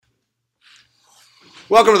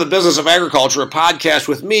Welcome to the Business of Agriculture, a podcast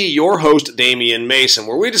with me, your host, Damian Mason,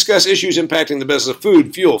 where we discuss issues impacting the business of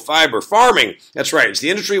food, fuel, fiber, farming. That's right. It's the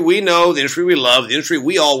industry we know, the industry we love, the industry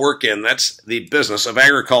we all work in. That's the business of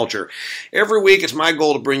agriculture. Every week, it's my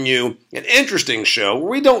goal to bring you an interesting show where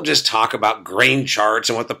we don't just talk about grain charts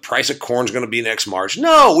and what the price of corn is going to be next March.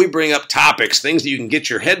 No, we bring up topics, things that you can get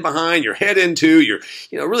your head behind, your head into,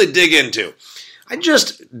 really dig into. I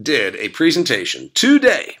just did a presentation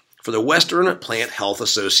today for the Western Plant Health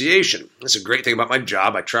Association. That's a great thing about my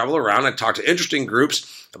job. I travel around, I talk to interesting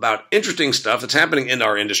groups about interesting stuff that's happening in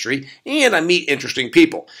our industry, and I meet interesting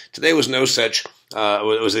people. Today was no such,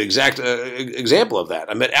 it was the exact example of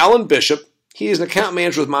that. I met Alan Bishop. He is an account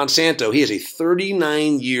manager with Monsanto. He is a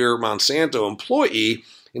 39-year Monsanto employee,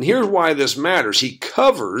 and here's why this matters. He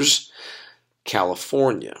covers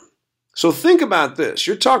California. So think about this.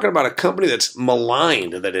 You're talking about a company that's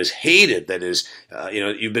maligned, that is hated, that is,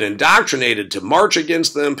 you've been indoctrinated to march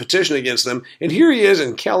against them, petition against them, and here he is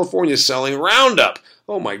in California selling Roundup.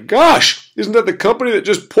 Oh my gosh, isn't that the company that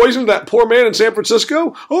just poisoned that poor man in San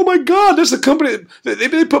Francisco? Oh my God, that's the company that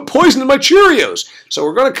they put poison in my Cheerios. So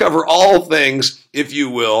we're going to cover all things, if you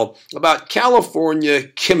will, about California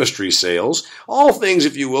chemistry sales, all things,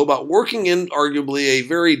 if you will, about working in arguably a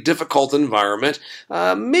very difficult environment.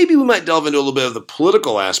 Maybe we might delve into a little bit of the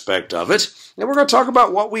political aspect of it. And we're going to talk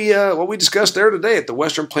about what we discussed there today at the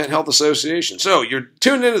Western Plant Health Association. So you're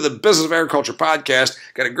tuned into the Business of Agriculture podcast.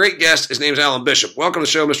 Got a great guest. His name's Alan Bishop. Welcome to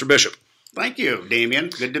the show, Mr. Bishop. Thank you, Damian.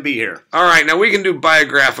 Good to be here. All right, now we can do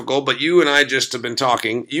biographical, but you and I just have been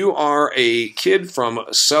talking. You are a kid from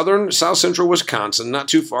south central Wisconsin, not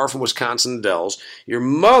too far from Wisconsin Dells. Your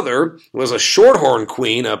mother was a shorthorn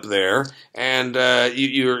queen up there, and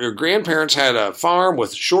your grandparents had a farm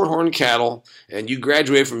with shorthorn cattle, and you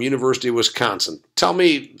graduated from University of Wisconsin. Fill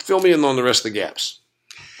me in on the rest of the gaps.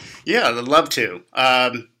 Yeah, I'd love to.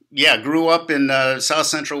 Grew up in south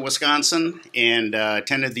central Wisconsin and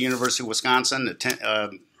attended the University of Wisconsin,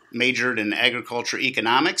 majored in agriculture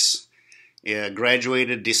economics,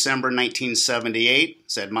 graduated December 1978,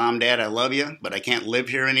 said, Mom, Dad, I love you, but I can't live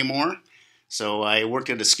here anymore. So I worked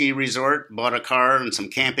at a ski resort, bought a car and some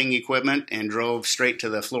camping equipment, and drove straight to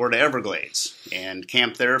the Florida Everglades and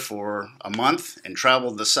camped there for a month and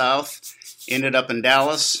traveled the south. Ended up in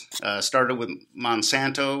Dallas, started with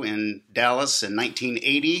Monsanto in Dallas in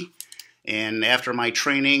 1980, and after my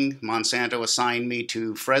training, Monsanto assigned me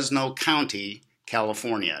to Fresno County,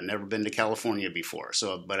 California. Never been to California before,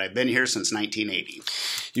 but I've been here since 1980.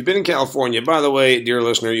 You've been in California. By the way, dear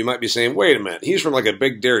listener, you might be saying, wait a minute, he's from like a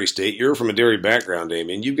big dairy state. You're from a dairy background,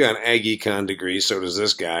 Damien. You've got an ag econ degree, so does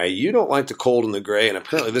this guy. You don't like the cold and the gray, and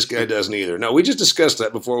apparently this guy doesn't either. No, we just discussed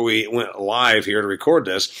that before we went live here to record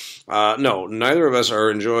this. No, neither of us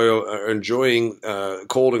are enjoying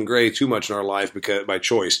cold and gray too much in our life by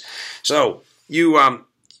choice. So you've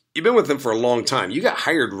been with them for a long time. You got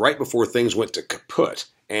hired right before things went to kaput,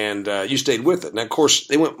 and you stayed with it. And, of course,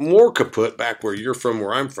 they went more kaput back where you're from,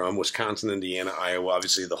 where I'm from, Wisconsin, Indiana, Iowa,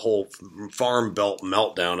 obviously the whole farm belt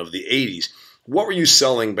meltdown of the 80s. What were you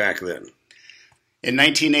selling back then? In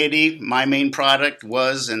 1980, my main product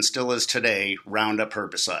was, and still is today, Roundup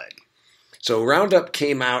herbicide. So Roundup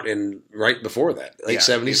came out right before that, late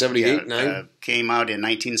 70, 78, 9? Came out in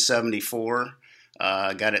 1974.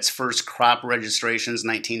 Got its first crop registrations in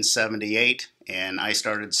 1978, and I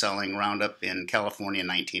started selling Roundup in California in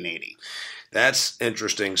 1980. That's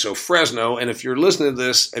interesting. So Fresno, and if you're listening to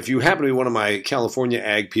this, if you happen to be one of my California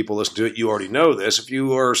ag people listening to it, you already know this. If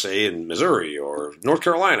you are, say, in Missouri or North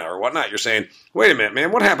Carolina or whatnot, you're saying, wait a minute,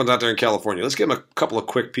 man, what happens out there in California? Let's give them a couple of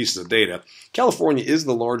quick pieces of data. California is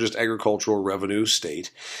the largest agricultural revenue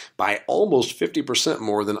state by almost 50%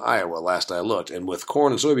 more than Iowa, last I looked. And with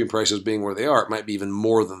corn and soybean prices being where they are, it might be even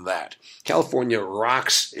more than that. California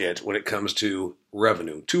rocks it when it comes to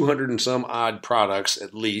revenue, 200 and some odd products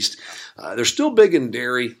at least. They're still big in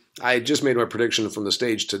dairy. I just made my prediction from the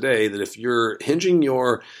stage today that if you're hinging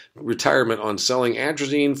your retirement on selling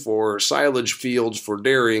atrazine for silage fields for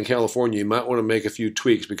dairy in California, you might want to make a few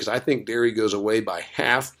tweaks because I think dairy goes away by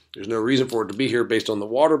half. There's no reason for it to be here based on the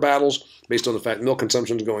water battles, based on the fact milk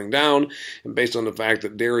consumption is going down, and based on the fact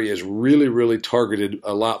that dairy is really, really targeted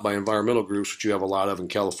a lot by environmental groups, which you have a lot of in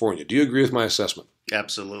California. Do you agree with my assessment?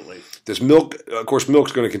 Absolutely. This milk, of course,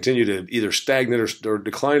 milk's going to continue to either stagnate or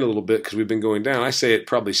decline a little bit because we've been going down. I say it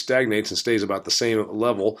probably stagnates and stays about the same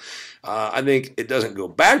level. I think it doesn't go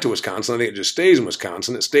back to Wisconsin. I think it just stays in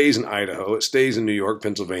Wisconsin. It stays in Idaho. It stays in New York,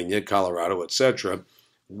 Pennsylvania, Colorado, etc.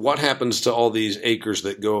 What happens to all these acres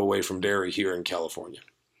that go away from dairy here in California?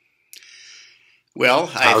 Well,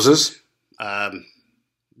 houses?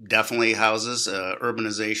 definitely houses.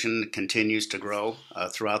 Urbanization continues to grow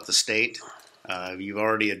throughout the state. You've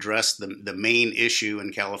already addressed the main issue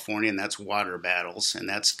in California, and that's water battles, and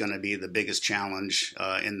that's going to be the biggest challenge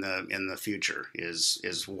in the future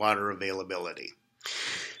is water availability.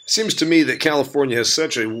 Seems to me that California has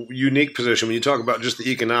such a unique position. When you talk about just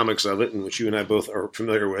the economics of it, and which you and I both are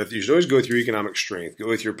familiar with, you should always go with your economic strength. Go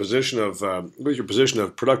with your position of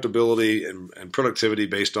productability and productivity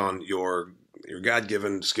based on your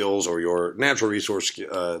God-given skills or your natural resource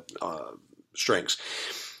strengths.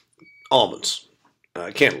 Almonds,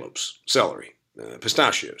 cantaloupes, celery,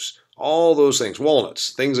 pistachios, all those things,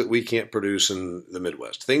 walnuts, things that we can't produce in the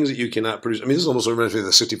Midwest, things that you cannot produce. I mean, this is almost reminds me of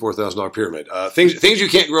the $64,000 pyramid. Things you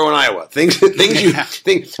can't grow in Iowa.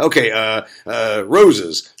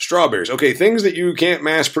 Roses, strawberries. Okay, things that you can't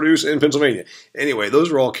mass produce in Pennsylvania. Anyway,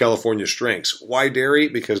 those are all California strengths. Why dairy?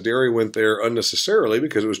 Because dairy went there unnecessarily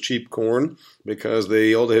because it was cheap corn. Because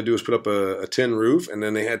all they had to do was put up a tin roof, and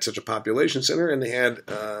then they had such a population center, and they had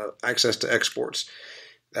access to exports.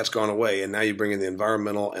 That's gone away, and now you bring in the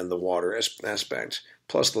environmental and the water aspect,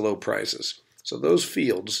 plus the low prices. So those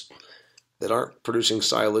fields that aren't producing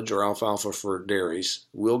silage or alfalfa for dairies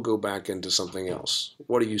will go back into something else.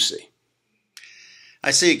 What do you see?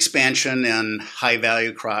 I see expansion in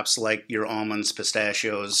high-value crops like your almonds,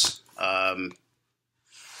 pistachios,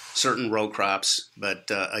 certain row crops, but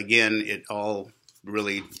again, it all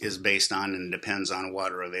really is based on and depends on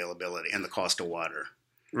water availability and the cost of water.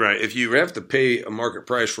 Right. If you have to pay a market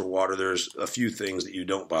price for water, there's a few things that you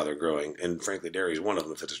don't bother growing, and frankly, dairy is one of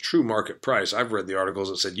them. If it's a true market price, I've read the articles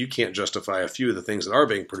that said you can't justify a few of the things that are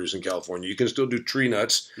being produced in California. You can still do tree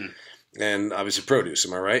nuts and obviously produce.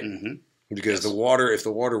 Am I right? Mm-hmm. Because yes. If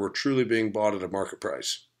the water were truly being bought at a market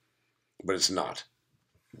price, but it's not.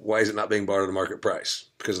 Why is it not being bought at a market price?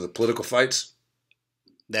 Because of the political fights?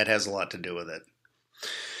 That has a lot to do with it.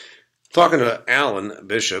 Talking to Alan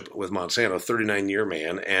Bishop with Monsanto, 39-year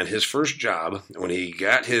man, and his first job when he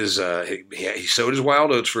got his he sowed his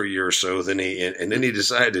wild oats for a year or so, then he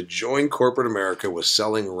decided to join corporate America was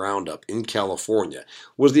selling Roundup in California.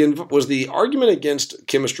 Was the argument against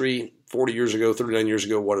chemistry 40 years ago, 39 years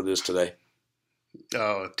ago, what it is today?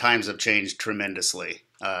 Oh, times have changed tremendously.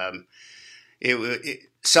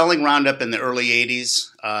 Selling Roundup in the early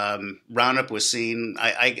 80s, Roundup was seen,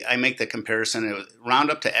 I make the comparison,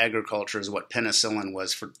 Roundup to agriculture is what penicillin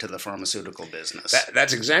was to the pharmaceutical business.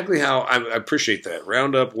 That's exactly how I appreciate that.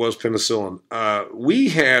 Roundup was penicillin. We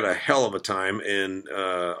had a hell of a time in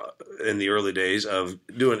the early days of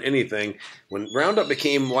doing anything. When Roundup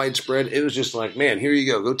became widespread, it was just like, man, here you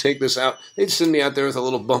go take this out. They'd send me out there with a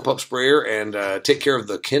little bump-up sprayer and take care of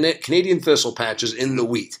the Canadian thistle patches in the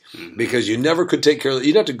wheat, because you never could take care of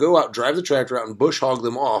it. You'd have to go out, drive the tractor out, and bush hog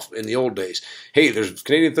them off in the old days. Hey, there's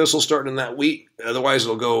Canadian thistle starting in that wheat. Otherwise,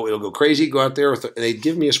 it'll go crazy. Go out there. And they'd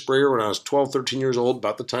give me a sprayer when I was 12, 13 years old,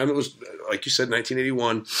 about the time it was, like you said,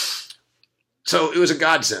 1981. So it was a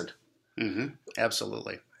godsend. Mm-hmm.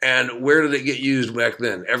 Absolutely. And where did it get used back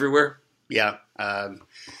then? Everywhere? Yeah.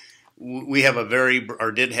 We have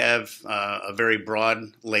did have a very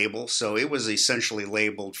broad label. So it was essentially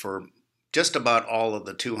labeled for just about all of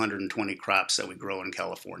the 220 crops that we grow in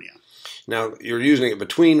California. Now, you're using it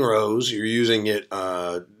between rows. You're using it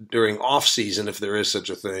during off-season, if there is such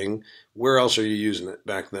a thing. Where else are you using it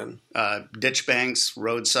back then? Ditch banks,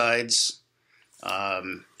 roadsides,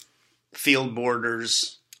 field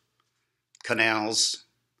borders, canals.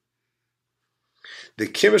 The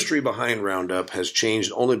chemistry behind Roundup has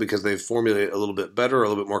changed only because they've formulated a little bit better, a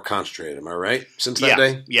little bit more concentrated. Am I right? Since that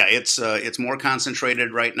day? Yeah, it's more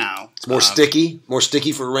concentrated right now. It's more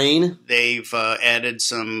sticky for rain. They've added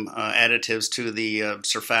some additives to the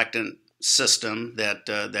surfactant system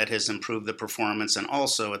that has improved the performance, and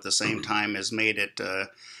also at the same time has made it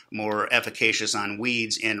more efficacious on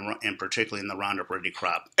weeds, and particularly in the Roundup Ready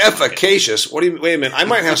crop. Efficacious? What do you? Wait a minute. I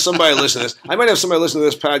might have somebody listen to this. I might have somebody listen to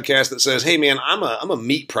this podcast that says, "Hey, man, I'm a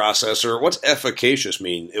meat processor. What's efficacious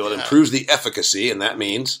mean? It improves the efficacy, and that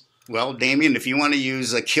means." Well, Damien, if you want to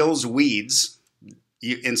use kills weeds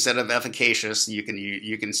instead of efficacious, you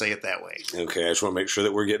can say it that way. Okay, I just want to make sure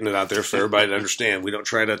that we're getting it out there for everybody to understand. We don't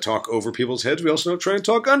try to talk over people's heads. We also don't try to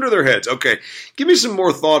talk under their heads. Okay, give me some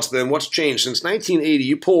more thoughts then. What's changed since 1980?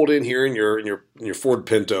 You pulled in here in your Ford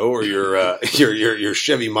Pinto or your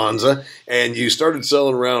Chevy Monza, and you started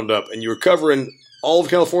selling Roundup, and you were covering all of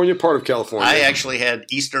California, part of California. I actually had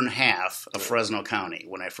eastern half of Fresno County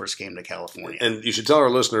when I first came to California. And you should tell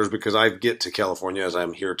our listeners, because I get to California as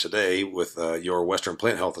I'm here today with your Western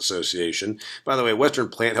Plant Health Association. By the way, Western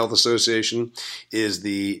Plant Health Association is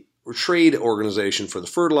the trade organization for the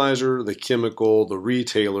fertilizer, the chemical, the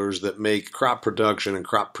retailers that make crop production and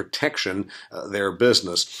crop protection their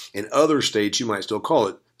business. In other states, you might still call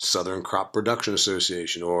it Southern Crop Production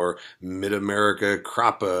Association or Mid-America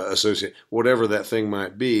Crop Association, whatever that thing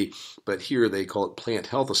might be. But here they call it Plant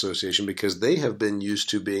Health Association because they have been used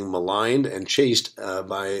to being maligned and chased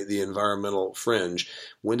by the environmental fringe.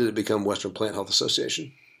 When did it become Western Plant Health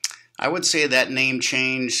Association? I would say that name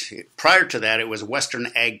change. Prior to that, it was Western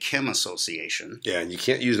Ag Chem Association. Yeah, and you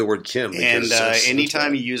can't use the word chem. And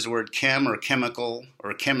anytime you use the word chem or chemical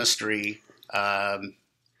or chemistry,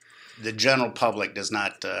 the general public does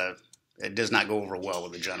not go over well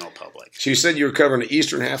with the general public. So you said you were covering the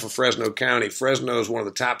eastern half of Fresno County. Fresno is one of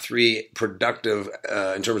the top 3 productive,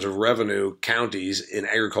 in terms of revenue, counties in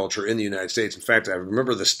agriculture in the United States. In fact, I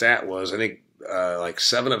remember the stat was, I think, like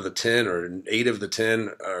 7 of the 10 or 8 of the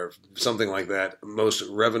 10 or something like that, most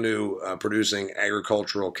revenue producing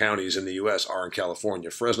agricultural counties in the U.S. are in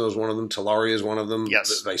California. Fresno is one of them. Tulare is one of them.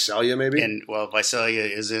 Yes. Visalia, maybe? And, Visalia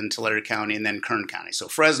is in Tulare County and then Kern County. So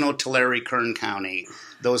Fresno, Tulare, Kern County,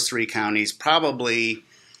 those 3 counties probably,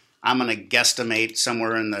 I'm going to guesstimate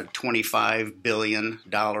somewhere in the $25 billion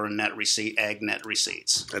ag net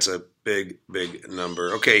receipts. That's a big, big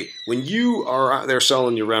number. Okay, when you are out there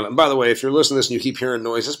selling your Roundup, and by the way, if you're listening to this and you keep hearing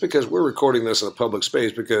noise, that's because we're recording this in a public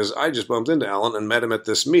space because I just bumped into Alan and met him at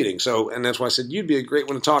this meeting. And that's why I said you'd be a great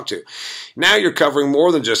one to talk to. Now you're covering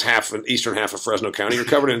more than just eastern half of Fresno County. You're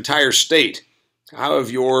covering an entire state. How have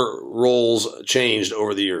your roles changed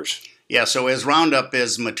over the years? Yeah, so as Roundup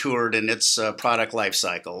has matured in its product life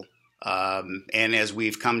cycle, and as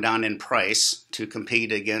we've come down in price to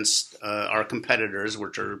compete against our competitors,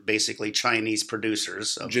 which are basically Chinese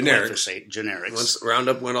producers of glyphosate, generics. Once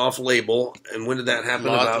Roundup went off label, and when did that happen?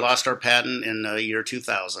 Lost our patent in the year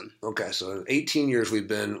 2000. Okay, so in 18 years we've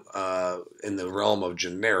been in the realm of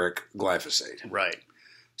generic glyphosate. Right.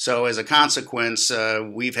 So as a consequence,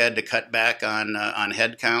 we've had to cut back on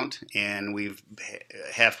headcount, and we've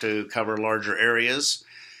have to cover larger areas.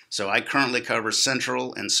 So I currently cover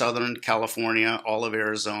Central and Southern California, all of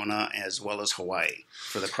Arizona, as well as Hawaii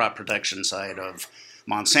for the crop protection side of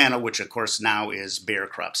Monsanto, which of course now is Bayer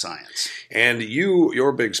Crop Science. And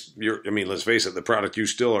let's face it, the product you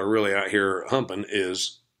still are really out here humping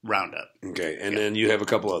is Roundup. Okay, and then you have a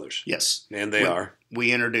couple others. Yes. And they are?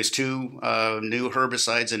 We introduced 2 new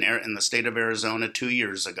herbicides in the state of Arizona 2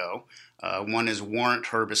 years ago. One is Warrant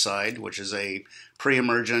herbicide, which is a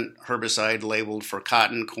pre-emergent herbicide labeled for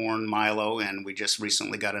cotton, corn, milo, and we just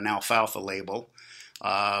recently got an alfalfa label.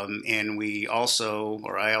 And I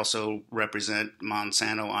also represent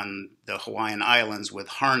Monsanto on the Hawaiian Islands with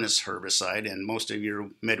Harness herbicide, and most of your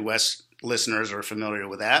Midwest listeners are familiar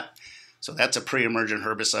with that. So that's a pre-emergent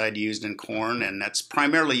herbicide used in corn, and that's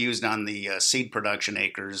primarily used on the seed production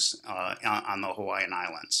acres on the Hawaiian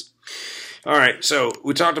Islands. All right, so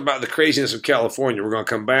we talked about the craziness of California. We're going to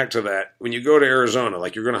come back to that. When you go to Arizona,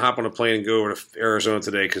 like you're going to hop on a plane and go over to Arizona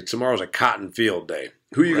today because tomorrow's a cotton field day.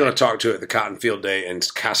 Who are you going to talk to at the cotton field day in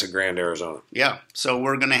Casa Grande, Arizona? Yeah, so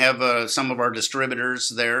we're going to have some of our distributors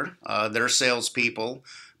there, their salespeople,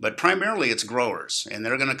 but primarily it's growers, and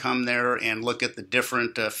they're going to come there and look at the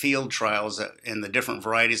different field trials and the different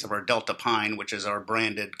varieties of our Delta Pine, which is our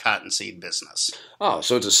branded cottonseed business. Oh,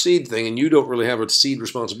 so it's a seed thing, and you don't really have a seed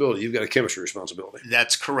responsibility. You've got a chemistry responsibility.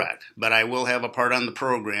 That's correct, but I will have a part on the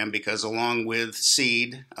program because along with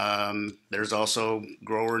seed, there's also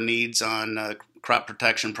grower needs on crop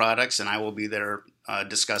protection products, and I will be there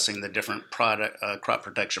discussing the different crop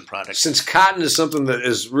protection products. Since cotton is something that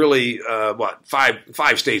is really,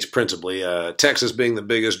 five states principally, Texas being the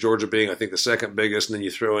biggest, Georgia being, I think, the second biggest, and then you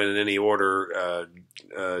throw in any order,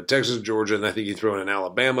 Texas, Georgia, and I think you throw in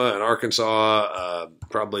Alabama and Arkansas,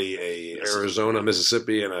 probably Arizona,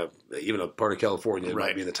 Mississippi, and even a part of California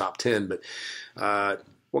might be in the top 10. But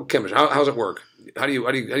what chemistry? How does it work? How do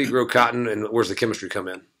you grow cotton, and where's the chemistry come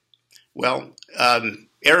in? Well,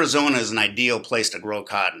 Arizona is an ideal place to grow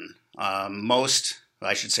cotton. A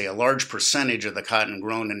large percentage of the cotton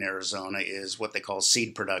grown in Arizona is what they call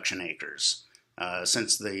seed production acres.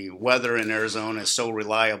 Since the weather in Arizona is so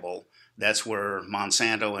reliable, that's where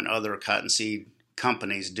Monsanto and other cottonseed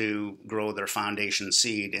companies do grow their foundation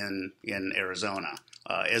seed in Arizona,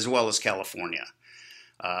 as well as California.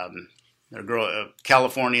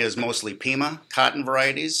 California is mostly Pima cotton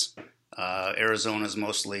varieties. Arizona is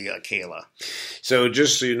mostly Kala. So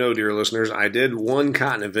just so you know, dear listeners, I did one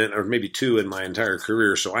cotton event, or maybe two in my entire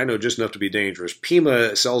career, so I know just enough to be dangerous.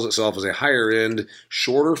 Pima sells itself as a higher-end,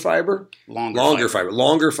 shorter fiber? Longer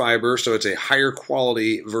fiber, so it's a higher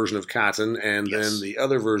quality version of cotton, and then the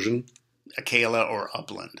other version? Kala or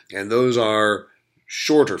Upland. And those are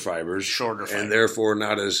shorter fibers. Shorter fibers. And therefore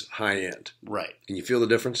not as high end. Right. Can you feel the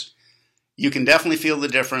difference? You can definitely feel the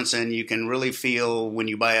difference, and you can really feel when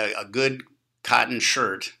you buy a good cotton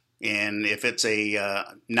shirt, and if it's a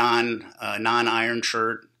non-iron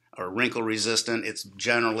shirt or wrinkle resistant, it's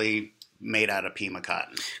generally made out of Pima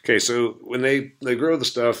cotton. Okay, so when they grow the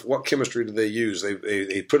stuff, what chemistry do they use?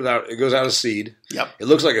 They put it out. It goes out of seed. Yep. It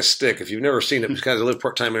looks like a stick. If you've never seen it, because I live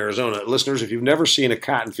part-time in Arizona, listeners, if you've never seen a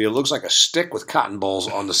cotton field, it looks like a stick with cotton balls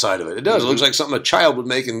on the side of it. It does. It looks like something a child would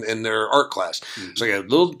make in their art class. It's like a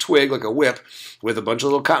little twig, like a whip, with a bunch of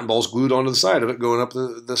little cotton balls glued onto the side of it going up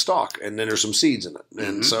the stalk, and then there's some seeds in it.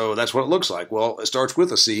 And so that's what it looks like. Well, it starts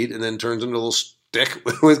with a seed and then turns into a little stick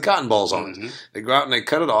with cotton balls on it. They go out and they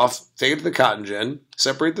cut it off, take it to the cotton gin,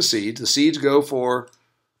 separate the seeds. The seeds go for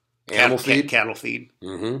animal feed. Cattle feed.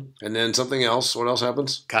 And then something else. What else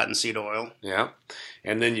happens? Cottonseed oil. Yeah.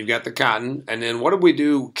 And then you've got the cotton. And then what did we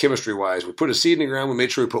do chemistry-wise? We put a seed in the ground. We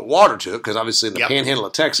made sure we put water to it because obviously in the panhandle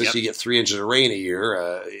of Texas, you get 3 inches of rain a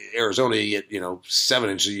year. Arizona, you get 7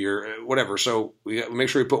 inches a year, whatever. So we make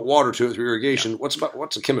sure we put water to it through irrigation. What's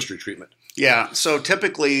a chemistry treatment? Yeah. So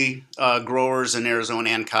typically growers in Arizona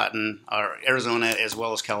and cotton, or Arizona as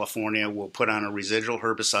well as California, will put on a residual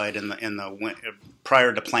herbicide in the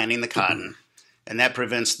prior to planting the cotton, and that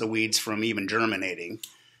prevents the weeds from even germinating.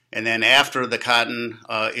 And then after the cotton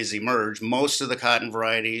is emerged, most of the cotton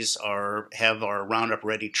varieties have our Roundup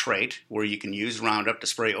Ready trait, where you can use Roundup to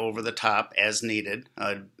spray over the top as needed,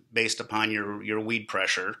 based upon your weed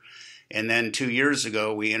pressure. And then 2 years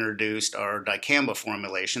ago, we introduced our dicamba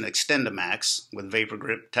formulation, Extendamax, with Vapor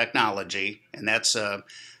Grip technology, and that's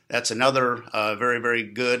another very, very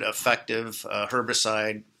good, effective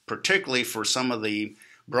herbicide, particularly for some of the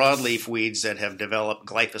broadleaf weeds that have developed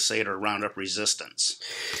glyphosate or Roundup resistance.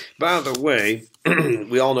 By the way,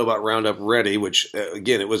 we all know about Roundup Ready, which,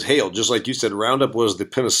 again, it was hailed. Just like you said, Roundup was the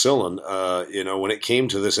penicillin, when it came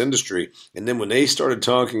to this industry. And then when they started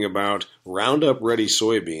talking about Roundup Ready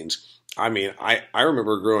soybeans, I mean, I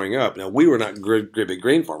remember growing up. Now, we were not great big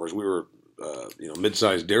grain farmers. We were,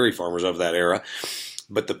 mid-sized dairy farmers of that era.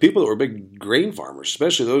 But the people that were big grain farmers,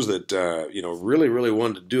 especially those that really, really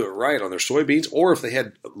wanted to do it right on their soybeans, or if they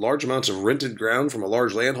had large amounts of rented ground from a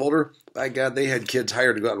large landholder, by God, they had kids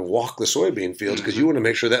hired to go out and walk the soybean fields because you want to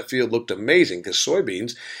make sure that field looked amazing. Because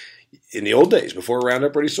soybeans, in the old days, before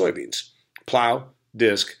Roundup Ready soybeans, plow,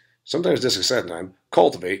 disc, sometimes disc a second time,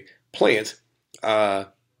 cultivate, plant,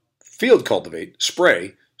 field cultivate,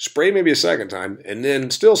 spray maybe a second time, and then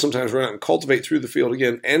still sometimes run out and cultivate through the field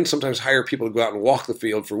again, and sometimes hire people to go out and walk the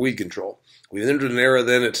field for weed control. We've entered an era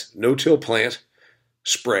then it's no-till plant,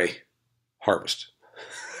 spray, harvest.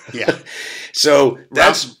 Yeah. So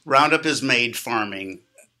that's Roundup has made farming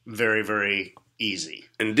very, very easy.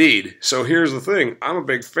 Indeed. So here's the thing. I'm a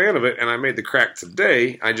big fan of it, and I made the crack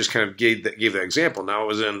today. I just kind of gave that example. Now, I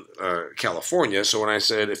was in California, so when I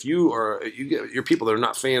said, if you're people that are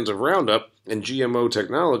not fans of Roundup and GMO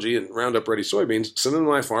technology and Roundup Ready soybeans, send them to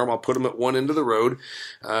my farm. I'll put them at one end of the road,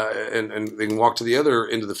 and they can walk to the other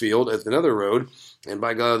end of the field at another road, and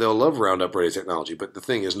by God, they'll love Roundup Ready technology. But the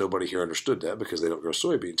thing is, nobody here understood that because they don't grow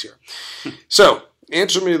soybeans here. So,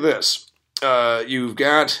 answer me this. You've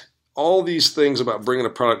got all these things about bringing a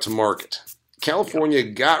product to market. California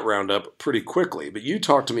got Roundup pretty quickly, but you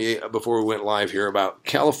talked to me before we went live here about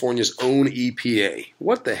California's own EPA.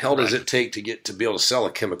 What the hell does it take to be able to sell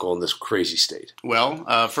a chemical in this crazy state?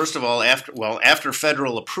 Well, first of all, after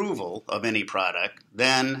federal approval of any product,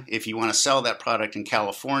 then if you want to sell that product in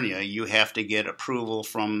California, you have to get approval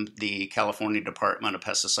from the California Department of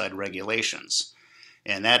Pesticide Regulations,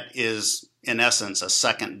 and that is, in essence, a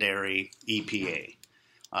secondary EPA.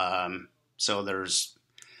 So there's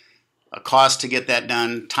a cost to get that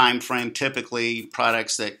done, time frame. Typically,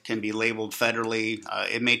 products that can be labeled federally,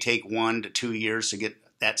 it may take 1 to 2 years to get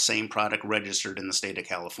that same product registered in the state of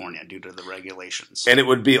California due to the regulations. And it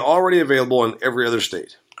would be already available in every other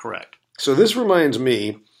state. Correct. So this reminds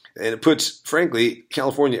me, and it puts, frankly,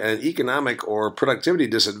 California at an economic or productivity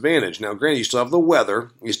disadvantage. Now, granted, you still have the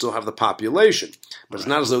weather, you still have the population, but it's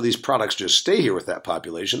not as though these products just stay here with that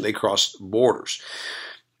population. They cross borders.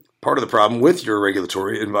 Part of the problem with your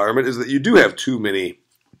regulatory environment is that you do have too many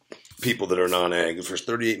people that are non-ag. If there's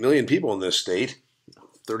 38 million people in this state,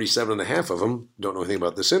 37.5 of them don't know anything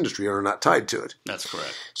about this industry or are not tied to it. That's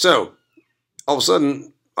correct. So, all of a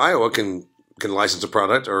sudden, Iowa can license a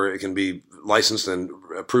product, or it can be licensed and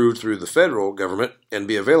approved through the federal government and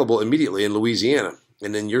be available immediately in Louisiana.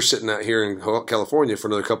 And then you're sitting out here in California for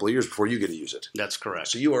another couple of years before you get to use it. That's correct.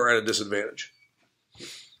 So you are at a disadvantage.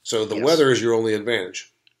 So the weather is your only advantage.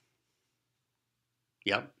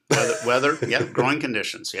 Yep. Yeah, growing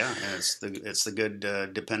conditions, yeah, and it's the good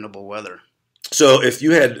dependable weather. So if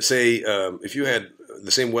you had, say, if you had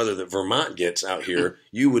the same weather that Vermont gets out here,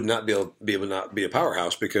 you would not be able to not be a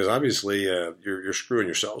powerhouse because obviously you're screwing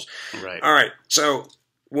yourselves. Right. All right. So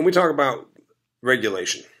when we talk about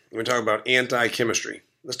regulation, when we talk about anti-chemistry,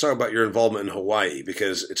 let's talk about your involvement in Hawaii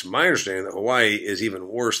because it's my understanding that Hawaii is even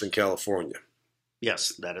worse than California.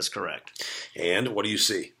 Yes, that is correct. And what do you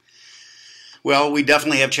see? Well, we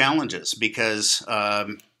definitely have challenges because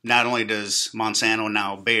not only does Monsanto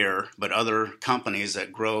now bear, but other companies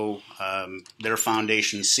that grow their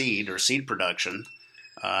foundation seed or seed production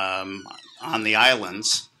on the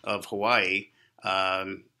islands of Hawaii,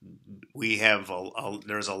 we have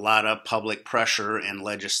there's a lot of public pressure and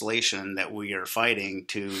legislation that we are fighting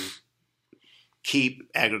to keep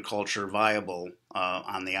agriculture viable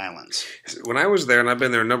on the islands. When I was there, and I've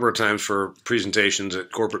been there a number of times for presentations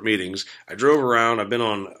at corporate meetings, I drove around. I've been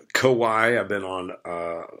on Kauai, I've been on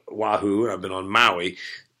Oahu, and I've been on Maui.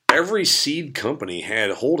 Every seed company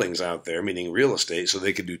had holdings out there, meaning real estate, so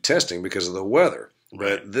they could do testing because of the weather.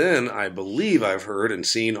 Right. But then I believe I've heard and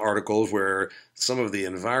seen articles where some of the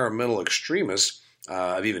environmental extremists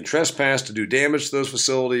have even trespassed to do damage to those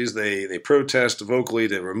facilities. They protest vocally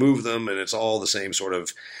to remove them, and it's all the same sort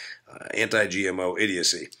of anti-GMO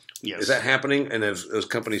idiocy. Yes. Is that happening, and have those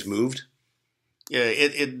companies moved? Yeah,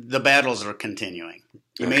 the battles are continuing.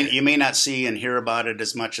 You may not see and hear about it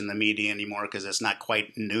as much in the media anymore because it's not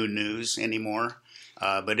quite new news anymore,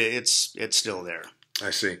 but it's still there.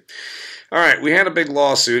 I see. All right, we had a big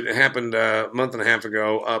lawsuit. It happened a month and a half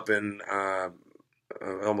ago up in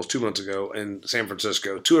almost 2 months ago in San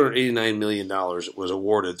Francisco. $289 million was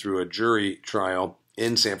awarded through a jury trial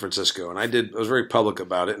in San Francisco, and I was very public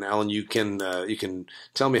about it. And Alan, you can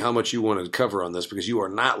tell me how much you want to cover on this because you are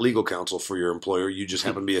not legal counsel for your employer. You just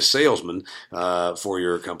happen to be a salesman for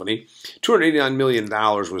your company. $289 million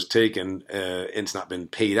was taken. It's not been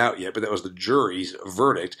paid out yet, but that was the jury's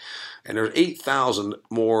verdict. And there's 8,000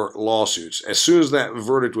 more lawsuits. As soon as that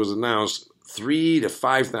verdict was announced, 3,000 to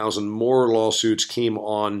 5,000 more lawsuits came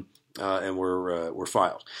on and were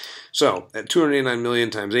filed. So at $289 million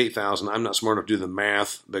times 8,000, I'm not smart enough to do the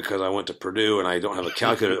math because I went to Purdue and I don't have a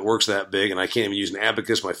calculator that works that big, and I can't even use an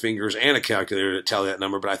abacus, my fingers, and a calculator to tally that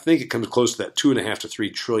number. But I think it comes close to that $2.5 to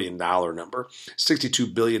 $3 trillion number.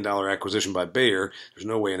 $62 billion acquisition by Bayer. There's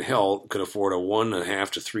no way in hell it could afford a $1.5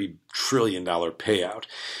 to $3 trillion payout.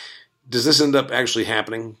 Does this end up actually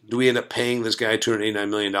happening? Do we end up paying this guy $289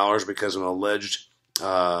 million because of an alleged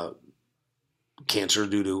cancer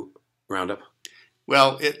due to Roundup?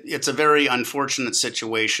 Well, it's a very unfortunate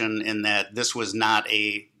situation in that this was not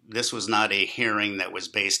a hearing that was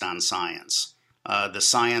based on science. The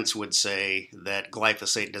science would say that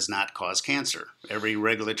glyphosate does not cause cancer. Every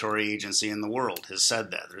regulatory agency in the world has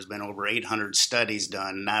said that. There's been over 800 studies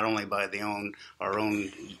done, not only by our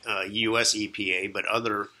own U.S. EPA, but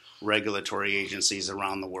other regulatory agencies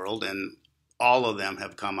around the world, and all of them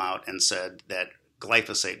have come out and said that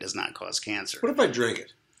glyphosate does not cause cancer. What if I drink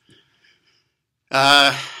it?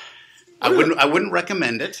 I wouldn't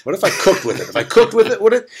recommend it. What if I cooked with it? If I cooked with it,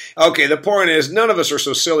 would it? Okay, the point is, none of us are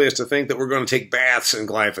so silly as to think that we're going to take baths in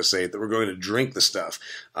glyphosate, that we're going to drink the stuff.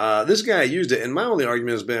 This guy used it, and my only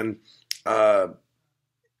argument has been,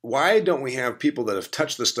 why don't we have people that have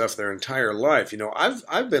touched the stuff their entire life? You know,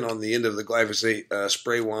 I've been on the end of the glyphosate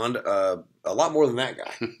spray wand a lot more than that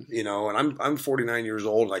guy. You know, and I'm 49 years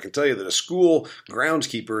old, and I can tell you that a school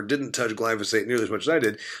groundskeeper didn't touch glyphosate nearly as much as I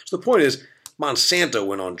did. So the point is, Monsanto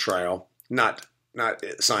went on trial, not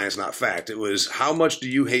science, not fact. It was, how much do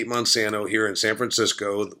you hate Monsanto here in San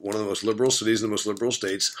Francisco, one of the most liberal cities in the most liberal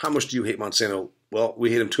states? How much do you hate Monsanto? Well,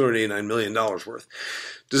 we hate him $289 million worth.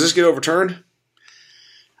 Does this get overturned?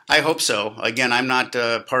 I hope so. Again, I'm not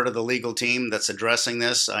part of the legal team that's addressing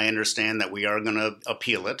this. I understand that we are going to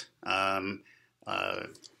appeal it. And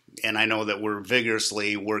I know that we're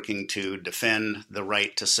vigorously working to defend the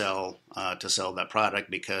right to sell that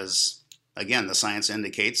product because, again, the science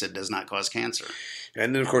indicates it does not cause cancer.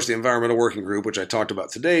 And then, of course, the Environmental Working Group, which I talked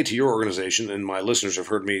about today to your organization, and my listeners have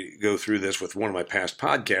heard me go through this with one of my past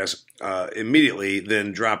podcasts, immediately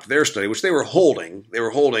then dropped their study, which they were holding. It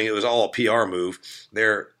was all a PR move.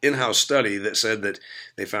 Their in-house study that said that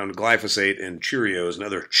they found glyphosate in Cheerios and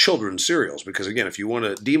other children's cereals. Because, again, if you want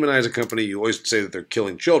to demonize a company, you always say that they're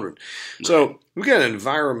killing children. Right. So we've got an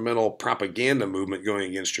environmental propaganda movement going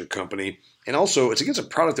against your company. And also, it's against a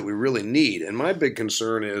product that we really need. And my big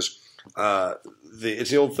concern is it's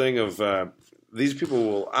the old thing of these people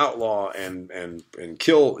will outlaw and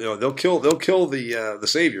kill. You know, they'll kill the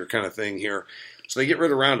savior kind of thing here. So they get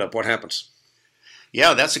rid of Roundup. What happens?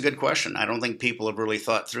 Yeah, that's a good question. I don't think people have really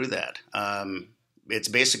thought through that. It's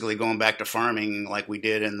basically going back to farming like we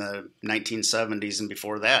did in the 1970s and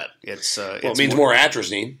before that. It means more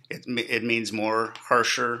atrazine. It means more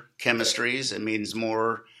harsher chemistries. It means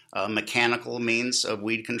more mechanical means of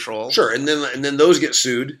weed control. Sure, and then those get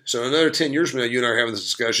sued. So another 10 years from now, you and I are having this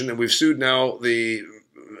discussion, and we've sued now the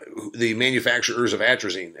manufacturers of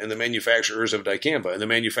atrazine and the manufacturers of dicamba and the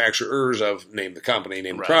manufacturers of, name the company,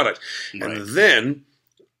 name the product. Right. And then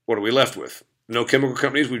what are we left with? No chemical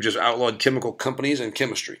companies. We've just outlawed chemical companies and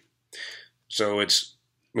chemistry. So it's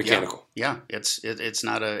mechanical. Yeah. It's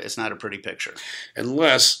not a pretty picture.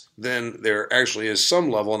 Unless then there actually is some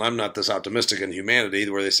level, and I'm not this optimistic in humanity,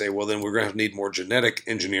 where they say, well, then we're going to need more genetic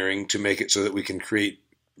engineering to make it so that we can create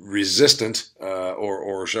resistant,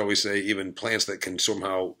 or shall we say, even plants that can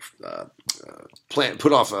somehow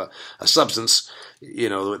put off a substance,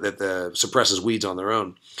 that suppresses weeds on their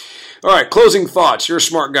own. All right, closing thoughts. You're a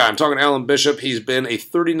smart guy. I'm talking to Alan Bishop. He's been a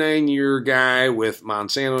 39-year guy with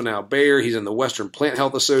Monsanto, now Bayer. He's in the Western Plant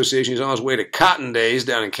Health Association. He's on his way to Cotton Days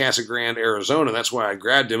down in Casa Grande, Arizona. That's why I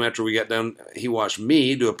grabbed him after we got done. He watched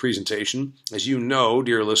me do a presentation. As you know,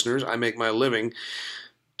 dear listeners, I make my living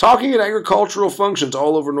talking at agricultural functions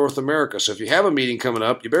all over North America. So if you have a meeting coming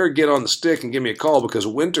up, you better get on the stick and give me a call, because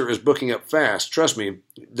winter is booking up fast. Trust me,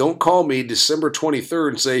 don't call me December 23rd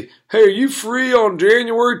and say, hey, are you free on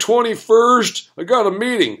January 21st? I got a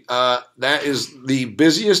meeting. That is the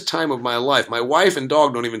busiest time of my life. My wife and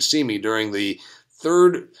dog don't even see me during the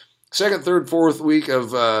second, third, fourth week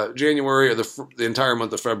of January, or the entire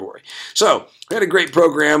month of February. So we had a great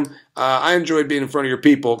program. I enjoyed being in front of your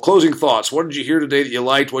people. Closing thoughts. What did you hear today that you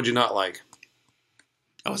liked? What did you not like?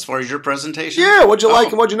 Oh, as far as your presentation? Yeah, what'd you like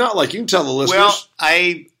and what'd you not like? You can tell the listeners.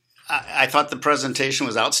 Well, I thought the presentation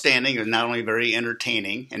was outstanding. It was not only very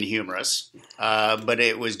entertaining and humorous, but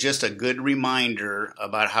it was just a good reminder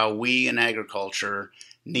about how we in agriculture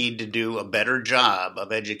need to do a better job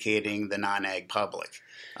of educating the non-ag public.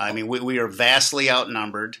 I mean, we are vastly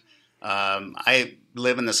outnumbered. I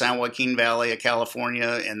live in the San Joaquin Valley of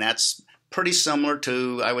California, and that's pretty similar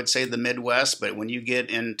to, I would say, the Midwest. But when you get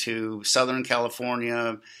into Southern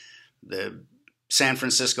California, the San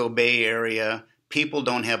Francisco Bay Area, people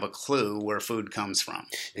don't have a clue where food comes from.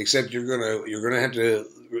 Except you're gonna have to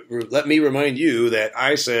let me remind you that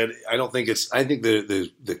I said I think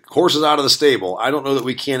the horse is out of the stable. I don't know that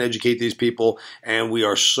we can educate these people, and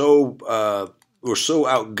we're so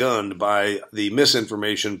outgunned by the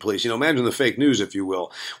misinformation police. Imagine the fake news, if you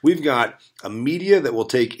will. We've got a media that will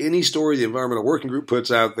take any story the Environmental Working Group puts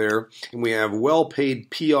out there, and we have well-paid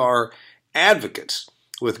PR advocates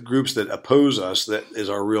with groups that oppose us. That is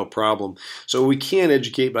our real problem. So we can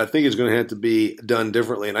educate, but I think it's going to have to be done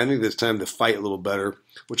differently, and I think it's time to fight a little better,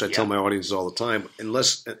 which I tell my audiences all the time.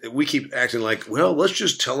 Unless we keep acting like, well, let's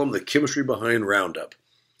just tell them the chemistry behind Roundup.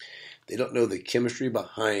 They don't know the chemistry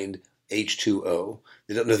behind H2O.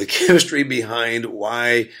 They don't know the chemistry behind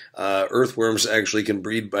why earthworms actually can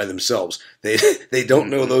breed by themselves. They don't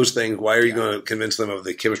know those things. Why are you going to convince them of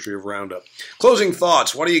the chemistry of Roundup? Closing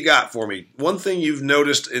thoughts. What do you got for me? One thing you've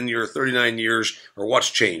noticed in your 39 years, or what's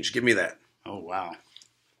changed? Give me that. Oh, wow.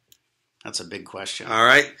 That's a big question. All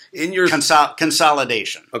right. In your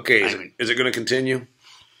consolidation. Okay. Is it going to continue?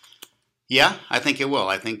 Yeah, I think it will.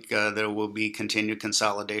 I think there will be continued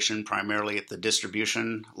consolidation, primarily at the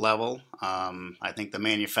distribution level. I think the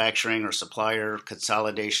manufacturing or supplier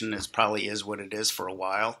consolidation probably is what it is for a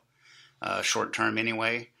while, short term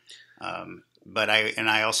anyway. But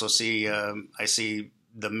I also see the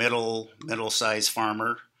middle-sized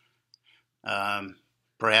farmer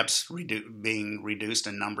perhaps being reduced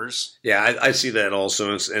in numbers. Yeah, I see that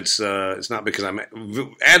also. It's not because I'm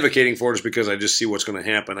advocating for it. It's because I just see what's going to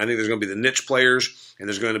happen. I think there's going to be the niche players, and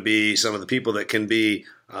there's going to be some of the people that can be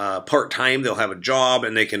part-time. They'll have a job,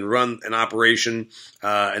 and they can run an operation.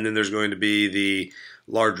 And then there's going to be the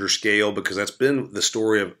larger scale, because that's been the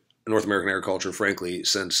story of North American agriculture, frankly,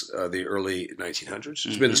 since the early 1900s.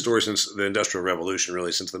 It's been the story since the Industrial Revolution,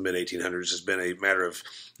 really, since the mid-1800s. It's been a matter of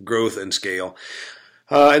growth and scale.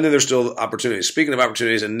 And then there's still opportunities. Speaking of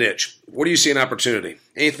opportunities and niche, what do you see in opportunity?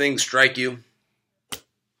 Anything strike you?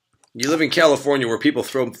 You live in California, where people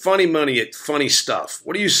throw funny money at funny stuff.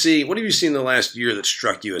 What do you see? What have you seen in the last year that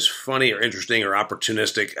struck you as funny or interesting or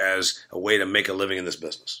opportunistic as a way to make a living in this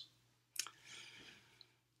business?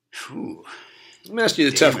 Ooh. I'm asking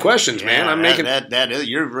you the tough questions, man.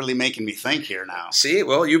 You're really making me think here now. See,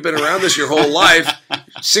 well, you've been around this your whole life.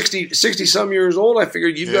 60 some years old. I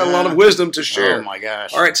figured you've got a lot of wisdom to share. Oh my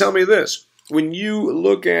gosh. All right, tell me this. when you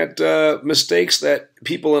look at mistakes that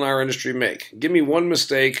people in our industry make, give me one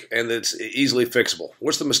mistake and that's easily fixable.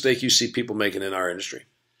 What's the mistake you see people making in our industry?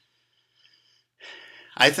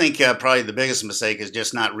 I think probably the biggest mistake is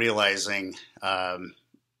just not realizing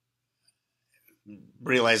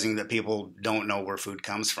that people don't know where food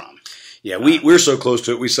comes from. Yeah, we're so close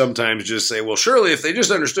to it. We sometimes just say, "Well, surely if they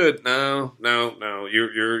just understood." No.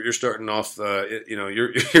 You're starting off.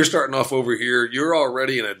 You're starting off over here. You're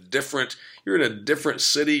already in a different. You're in a different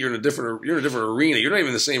city. You're in a different arena. You're not even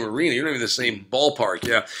in the same arena. You're not even in the same ballpark.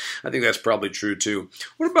 Yeah, I think that's probably true too.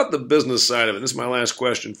 What about the business side of it? This is my last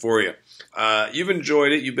question for you. You've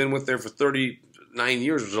enjoyed it. You've been with there for 39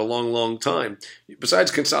 years, which is a long, long time.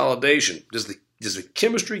 Besides consolidation, does the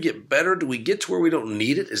chemistry get better? Do we get to where we don't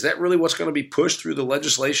need it? Is that really what's going to be pushed through the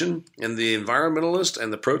legislation and the environmentalists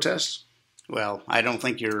and the protests? Well, I don't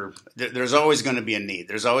think there's always going to be a need.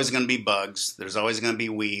 There's always going to be bugs. There's always going to be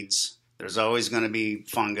weeds. There's always going to be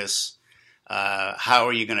fungus. How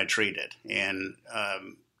are you going to treat it? And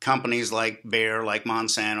companies like Bayer, like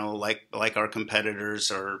Monsanto, like our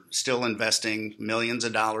competitors are still investing millions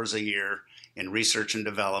of dollars a year in research and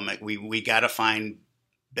development. We got to find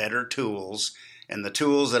better tools, and the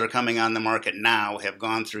tools that are coming on the market now have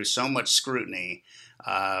gone through so much scrutiny.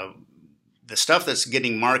 The stuff that's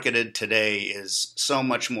getting marketed today is so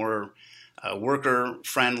much more worker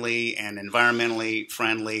friendly and environmentally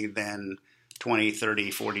friendly than 20,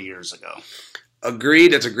 30, 40 years ago.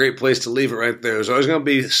 Agreed. That's a great place to leave it right there. There's always going to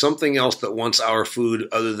be something else that wants our food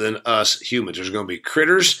other than us humans. There's going to be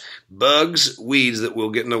critters, bugs, weeds that will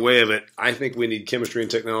get in the way of it. I think we need chemistry and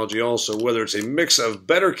technology also, whether it's a mix of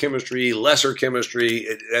better chemistry, lesser chemistry.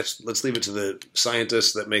 Let's leave it to the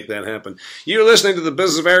scientists that make that happen. You're listening to The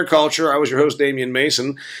Business of Agriculture. I was your host, Damian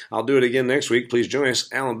Mason. I'll do it again next week. Please join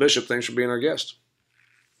us. Alan Bishop, thanks for being our guest.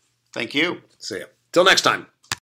 Thank you. See ya. Till next time.